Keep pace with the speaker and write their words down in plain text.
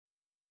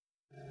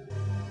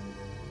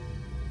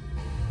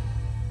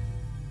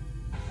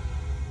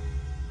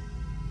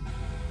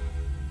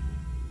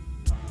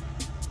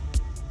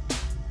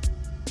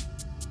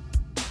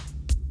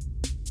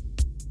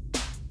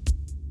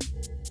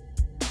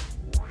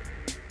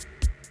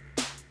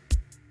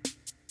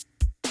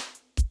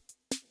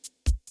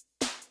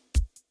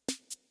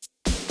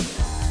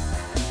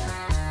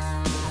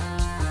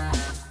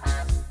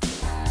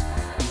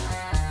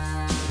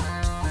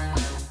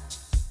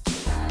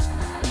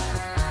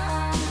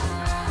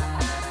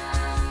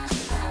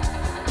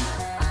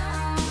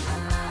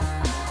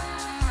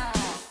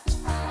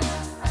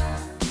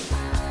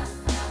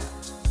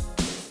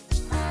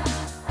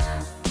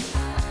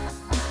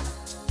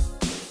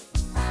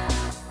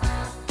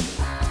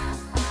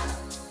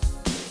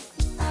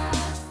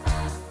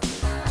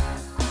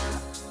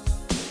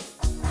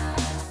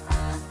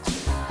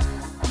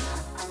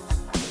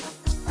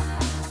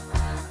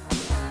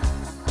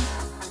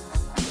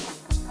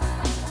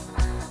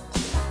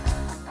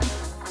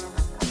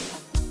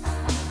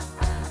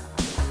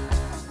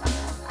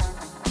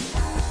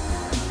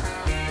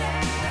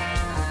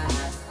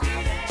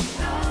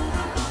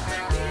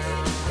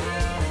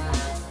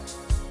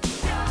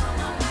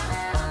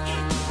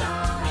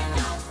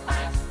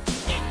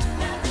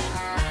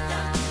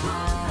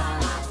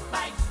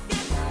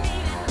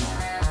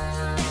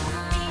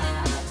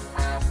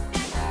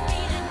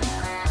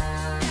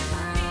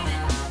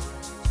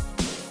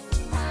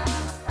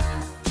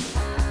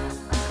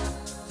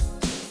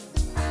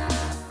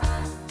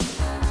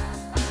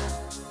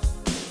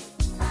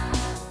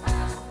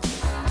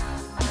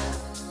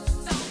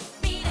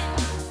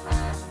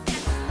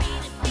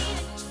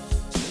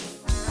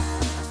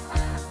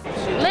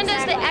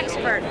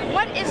expert.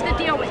 What is the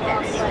deal with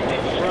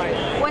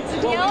this? What's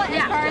the deal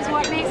as far as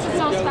what makes it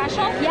so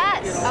special?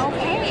 Yes.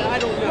 Okay.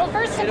 Well,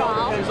 first of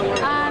all,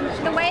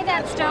 the way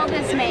that stove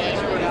is made,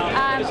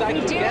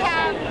 we do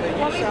have,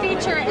 what we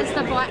feature is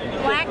the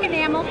black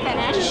enamel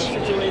finish,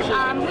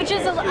 which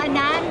is a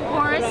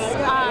non-porous,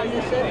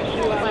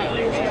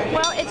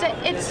 well,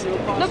 it's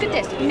look at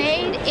this,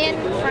 made in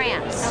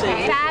France.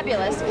 Okay.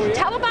 Fabulous.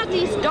 Tell about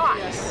these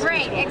dots.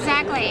 Great,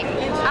 exactly.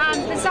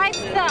 Besides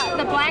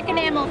the black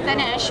enamel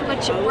finish,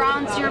 which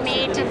browns your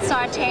meat and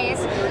sautés,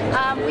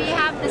 we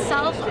have the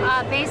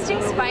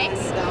self-basting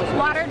spikes.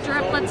 Water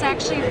driplets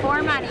actually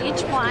form on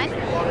each one.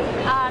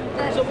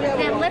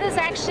 The lid is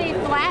actually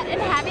flat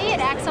and heavy. It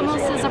acts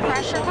almost as a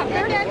pressure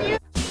cooker.